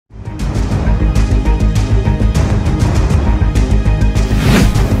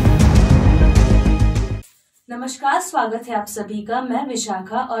नमस्कार, स्वागत है आप सभी का। मैं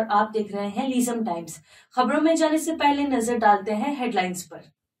विशाखा और आप देख रहे हैं लीसम टाइम्स। खबरों में जाने से पहले नजर डालते हैं हेडलाइंस पर।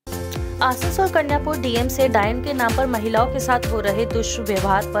 आसनसोल कन्यापुर डीएम से डायन के नाम पर महिलाओं के साथ हो रहे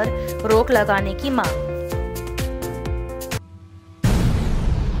दुष्व्यवहार पर रोक लगाने की मांग।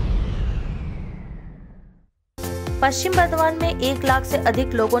 पश्चिम बर्धमान में 1 लाख से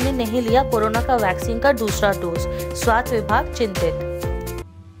अधिक लोगों ने नहीं लिया कोरोना का वैक्सीन का दूसरा डोज, स्वास्थ्य विभाग चिंतित।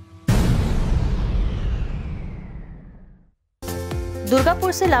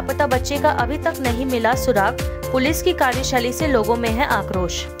 दुर्गापुर से लापता बच्चे का अभी तक नहीं मिला सुराग, पुलिस की कार्यशैली से लोगों में है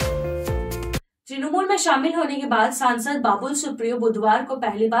आक्रोश। तृणमूल में शामिल होने के बाद सांसद बाबुल सुप्रियो बुधवार को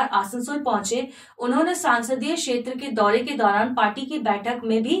पहली बार आसनसोल पहुंचे। उन्होंने संसदीय क्षेत्र के दौरे के दौरान पार्टी की बैठक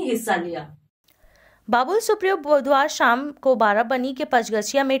में भी हिस्सा लिया। बाबुल सुप्रियो बुधवार शाम को बाराबनी के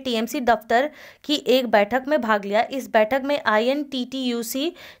पचगछिया में टीएमसी दफ्तर की एक बैठक में भाग लिया। इस बैठक में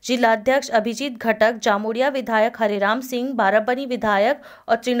INTTUC जिलाध्यक्ष अभिजीत घटक, जामुड़िया विधायक हरिराम सिंह, बाराबनी विधायक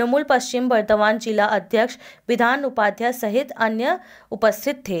और तृणमूल पश्चिम बर्धमान जिला अध्यक्ष विधान उपाध्याय सहित अन्य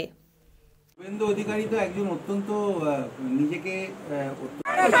उपस्थित थे। अधिकारी तो একজন অত্যন্ত নিজেকে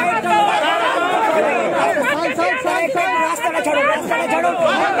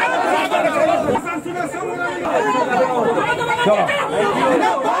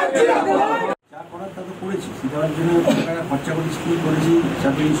খরচা করে স্কুল করেছি,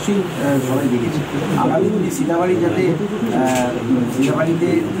 যাতে নিশ্চয়ই সবাই দেখেছি। আগামী দিনে সীতাবাড়ি যাতে সীতাবাড়িতে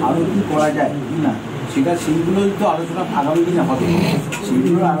আরো কি করা যায় কিনা সেইগুলোই তো আলোচনা আগামী দিনে হবে।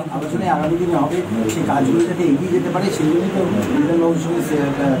 সেইগুলো আলোচনায় আগামী দিনে হবে, সেই কাজগুলো যাতে এগিয়ে যেতে পারে সেই জন্যই তো বিধানবাবুর সঙ্গে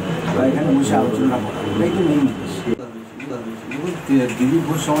এখানে বসে আলোচনা করা, এটাই তো মেইন উদ্দেশ্য। দিদি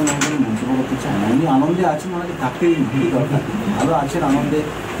ভোর সময় আমি মন্তব্য করতে চাই না, উনি আনন্দে আছেন, ওনাকে থাকতেই খুবই দরকার। ভালো আছেন, আনন্দে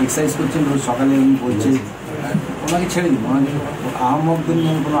এক্সারসাইজ করছেন, রোজ সকালে উনি বলছেন, ওনাকে ছেড়ে দিন, ওনাকে আহমকদের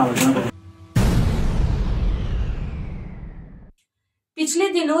নিয়ে কোনো আলোচনা করি। पिछले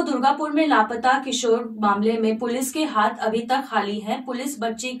दिनों दुर्गापुर में लापता किशोर मामले में पुलिस के हाथ अभी तक खाली हैं। पुलिस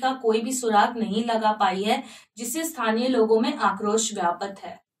बच्चे का कोई भी सुराग नहीं लगा पाई है, जिससे स्थानीय लोगों में आक्रोश व्याप्त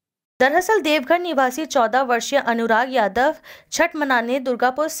है। दरअसल देवघर निवासी 14 वर्षीय अनुराग यादव छठ मनाने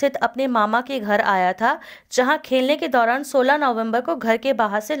दुर्गापुर स्थित अपने मामा के घर आया था, जहां खेलने के दौरान 16 नवंबर को घर के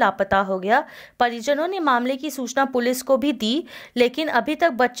बाहर से लापता हो गया। परिजनों ने मामले की सूचना पुलिस को भी दी, लेकिन अभी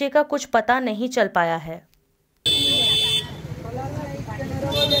तक बच्चे का कुछ पता नहीं चल पाया है।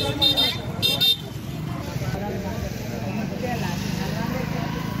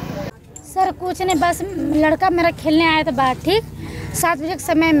 सर कुछ नहीं, बस लड़का मेरा खेलने आया था बाहर, ठीक 7 बजे के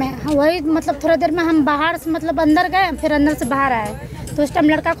समय में। वही मतलब थोड़ा देर में हम बाहर से मतलब अंदर गए, फिर अंदर से बाहर आए, तो उस टाइम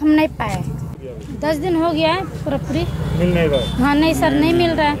लड़का को हम नहीं पाए। 10 दिन हो गया है पूरी मिल नहीं रहा। हाँ नहीं सर, नहीं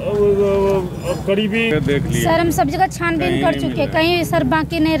मिल रहा है। करीबी देख लिया सर, हम सब जगह छानबीन कर चुके, कहीं सर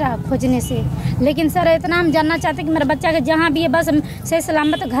बाकी नहीं रहा खोजने से। लेकिन सर इतना हम जानना चाहते कि मेरा बच्चा के जहाँ भी है बस हम सही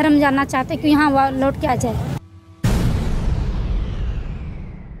सलामत घर हम जाना चाहते कि यहाँ लौट के आ जाए।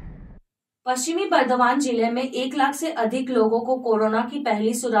 पश्चिमी बर्धमान जिले में 1 लाख से अधिक लोगों को कोरोना की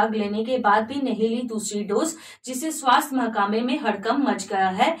पहली सुराग लेने के बाद भी नहीं ली दूसरी डोज, जिससे स्वास्थ्य महकमे में हड़कंप मच गया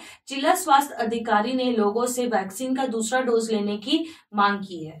है। जिला स्वास्थ्य अधिकारी ने लोगों से वैक्सीन का दूसरा डोज लेने की मांग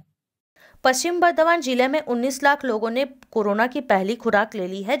की है। पश्चिम बर्धमान जिले में 19 लाख लोगों ने कोरोना की पहली खुराक ले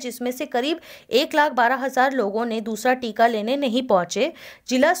ली है, जिसमें से करीब 1,12,000 लोगों ने दूसरा टीका लेने नहीं पहुंचे।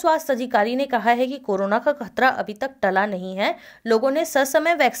 जिला स्वास्थ्य अधिकारी ने कहा है कि कोरोना का खतरा अभी तक टला नहीं है, लोगों ने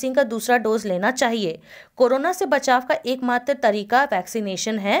ससमय वैक्सीन का दूसरा डोज लेना चाहिए। कोरोना से बचाव का एकमात्र तरीका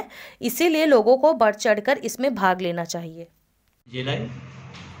वैक्सीनेशन है, इसीलिए लोगों को बढ़ चढ़कर इसमें भाग लेना चाहिए। जिले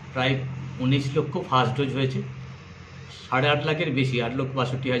प्राय 19 লক্ষ ফার্স্ট ডোজ হয়েছে, 8.5 লাখের বেশি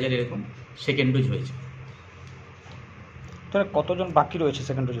 8,62,000 এরকম সেকেন্ড ডোজ হয়েছে। তো কতজন বাকি রয়েছে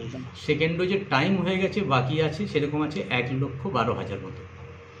সেকেন্ড ডোজের জন্য? সেকেন্ড ডোজের টাইম হয়ে গেছে, বাকি আছে সেরকম আছে 1,12,000 মতো।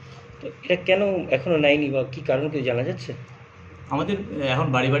 তো এটা কেন এখনো নেয়নি বা কি কারণ কি জানা যাচ্ছে? আমাদের এখন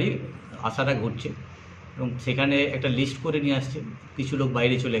বাড়ি বাড়ি আশাটা ঘুরছে এবং সেখানে একটা লিস্ট করে নিয়ে আসছে। কিছু লোক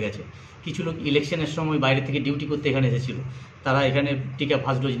বাইরে চলে গেছে, কিছু লোক ইলেকশনের সময় বাইরে থেকে ডিউটি করতে এখানে এসেছিল, তারা এখানে টিকা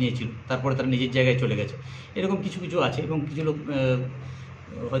ফার্স্ট ডোজ নিয়েছিল, তারপরে তারা নিজের জায়গায় চলে গেছে। এরকম কিছু কিছু আছে এবং কিছু লোক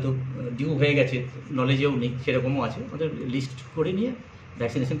হয়তো ডিউ হয়ে গেছে, নলেজেও নেই, সেরকমও আছে। ওদের লিস্ট করে নিয়ে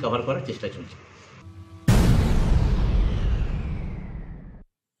ভ্যাকসিনেশন কভার করার চেষ্টা চলছে।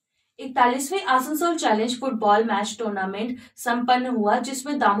 41वें Asansol challenge football match tournament संपन्न हुआ,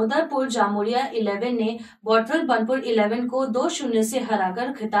 जिसमें दामोदरपुर जामुड़िया 11 ने बॉर्थल बनपुर 11 को 2-0 से हराकर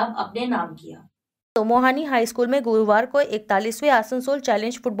खिताब अपने नाम किया। तो मोहानी हाई स्कूल में गुरुवार को 41वें आसनसोल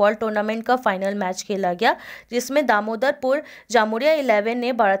चैलेंज फुटबॉल टूर्नामेंट का फाइनल मैच खेला गया, जिसमें दामोदरपुर जामुड़िया 11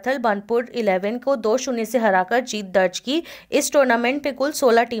 ने बड़थल बनपुर 11 को 2-0 से हराकर जीत दर्ज की। इस टूर्नामेंट में कुल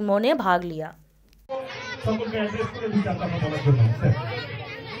 16 टीमों ने भाग लिया। সকলকে অ্যাড্রেস করে দুই চার কথা বলার জন্য স্যার।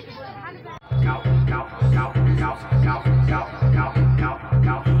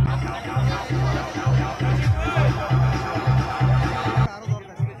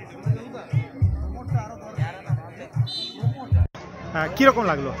 কিরকম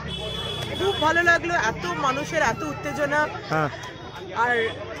লাগলো? খুব ভালো লাগলো, এত মানুষের এত উত্তেজনা। আর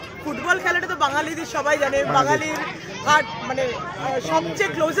ফুটবল খেলাটা তো বাঙালিদের সবাই জানে, বাঙালির হার্ট মানে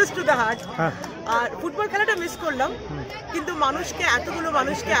সবচেয়ে closest to the heart. R football খেলাটা মিস করলাম, কিন্তু মানুষকে এতগুলো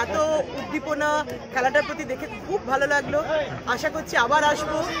মানুষকে এত উদ্দীপনা খেলাটার প্রতি দেখে খুব ভালো লাগলো। আশা করছি আবার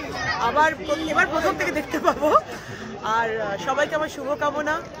আসবো, এবার প্রথম থেকে দেখতে পাবো। আর সবাইকে আমার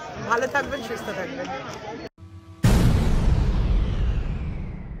শুভকামনা, ভালো থাকবেন, সুস্থ থাকবেন।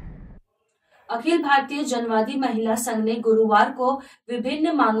 अखिल भारतीय जनवादी महिला संघ ने गुरुवार को विभिन्न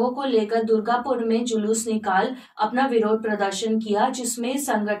मांगों को लेकर दुर्गापुर में जुलूस निकाल अपना विरोध प्रदर्शन किया, जिसमें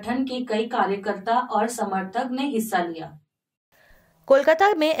संगठन के कई कार्यकर्ता और समर्थक ने हिस्सा लिया। कोलकाता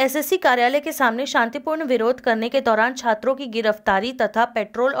में एसएससी कार्यालय के सामने शांतिपूर्ण विरोध करने के दौरान छात्रों की गिरफ्तारी तथा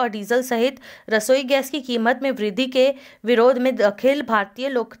पेट्रोल और डीजल सहित रसोई गैस की कीमत में वृद्धि के विरोध में अखिल भारतीय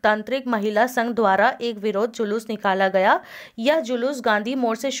लोकतांत्रिक महिला संघ द्वारा एक विरोध जुलूस निकाला गया। यह जुलूस गांधी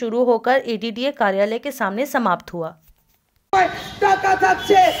मोड़ से शुरू होकर एडीडीए कार्यालय के सामने समाप्त हुआ। টাকা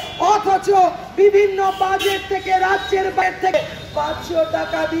থাকছে অথচ বিভিন্ন বাজেট থেকে রাজ্যের বাইরে থেকে 500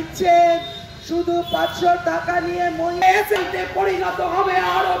 টাকা দিচ্ছেন, শুধু 500 টাকা নিয়ে মহিলাতে পরিণত হবে,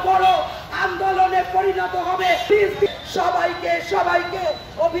 আরো বড় আন্দোলনে পরিণত হবে। সবাইকে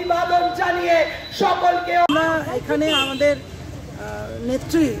অভিবাদন জানিয়ে সকলকে আমরা এখানে আমাদের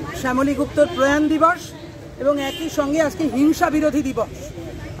নেত্রী শ্যামলী গুপ্তর প্রয়াণ দিবস এবং একই সঙ্গে আজকে হিংসা বিরোধী দিবস।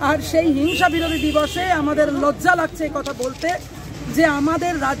 আর সেই হিংসা বিরোধী দিবসে আমাদের লজ্জা লাগছে কথা বলতে যে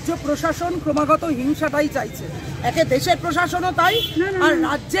আমাদের রাজ্য প্রশাসন ক্রমাগত হিংসাটাই চাইছে। একে দেশের প্রশাসনও তাই, আর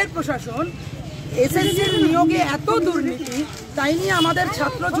রাজ্যের প্রশাসন এসএসসির নিয়োগে এত দুর্নীতি, তাই নিয়ে আমাদের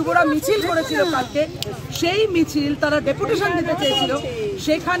ছাত্র যুবরা মিছিল করেছিল কালকে। সেই মিছিল তারা ডেপুটেশন দিতে চেয়েছিল,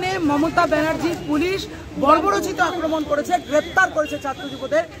 সেখানে মমতা ব্যানার্জির পুলিশ বর্বরোচিত আক্রমণ করেছে, গ্রেপ্তার করেছে ছাত্র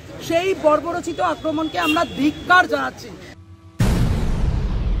যুবদের। সেই বর্বরোচিত আক্রমণকে আমরা ধিক্কার জানাচ্ছি।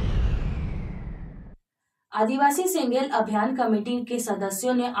 आदिवासी सिंगल अभियान कमेटी के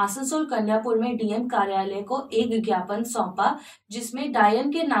सदस्यों ने आसनसोल कन्यापुर में डीएम कार्यालय को एक ज्ञापन सौंपा, जिसमें डायन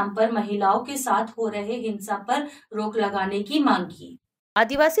के नाम पर महिलाओं के साथ हो रहे हिंसा पर रोक लगाने की मांग की।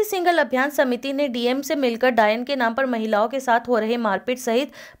 आदिवासी सिंगल अभियान समिति ने डीएम से मिलकर डायन के नाम पर महिलाओं के साथ हो रहे मारपीट सहित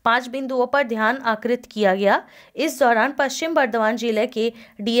 5 बिंदुओं पर ध्यान आकृत किया गया। इस दौरान पश्चिम बर्धमान जिले के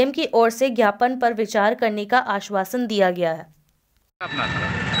डीएम की ओर से ज्ञापन पर विचार करने का आश्वासन दिया गया है।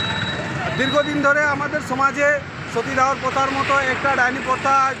 দীর্ঘদিন ধরে আমাদের সমাজে সতীদাহ প্রথার মতো একটা ডাইনি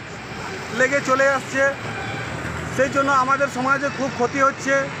প্রথা লেগে চলে আসছে, সেই জন্য আমাদের সমাজে খুব ক্ষতি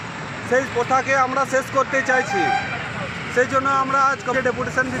হচ্ছে। সেই প্রথাকে আমরা শেষ করতে চাইছি, সেই জন্য আমরা আজ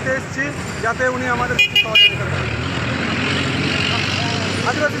ডেপুটেশন দিতে এসেছি যাতে উনি আমাদের সহযোগিতা করেন।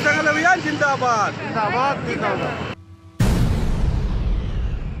 আদিবাসী সিঙ্গল অভিযান জিন্দাবাদ।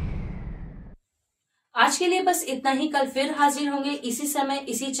 आज के लिए बस इतना ही। कल फिर हाजिर होंगे इसी समय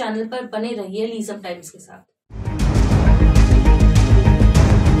इसी चैनल पर। बने रहिए लीसम टाइम्स के साथ।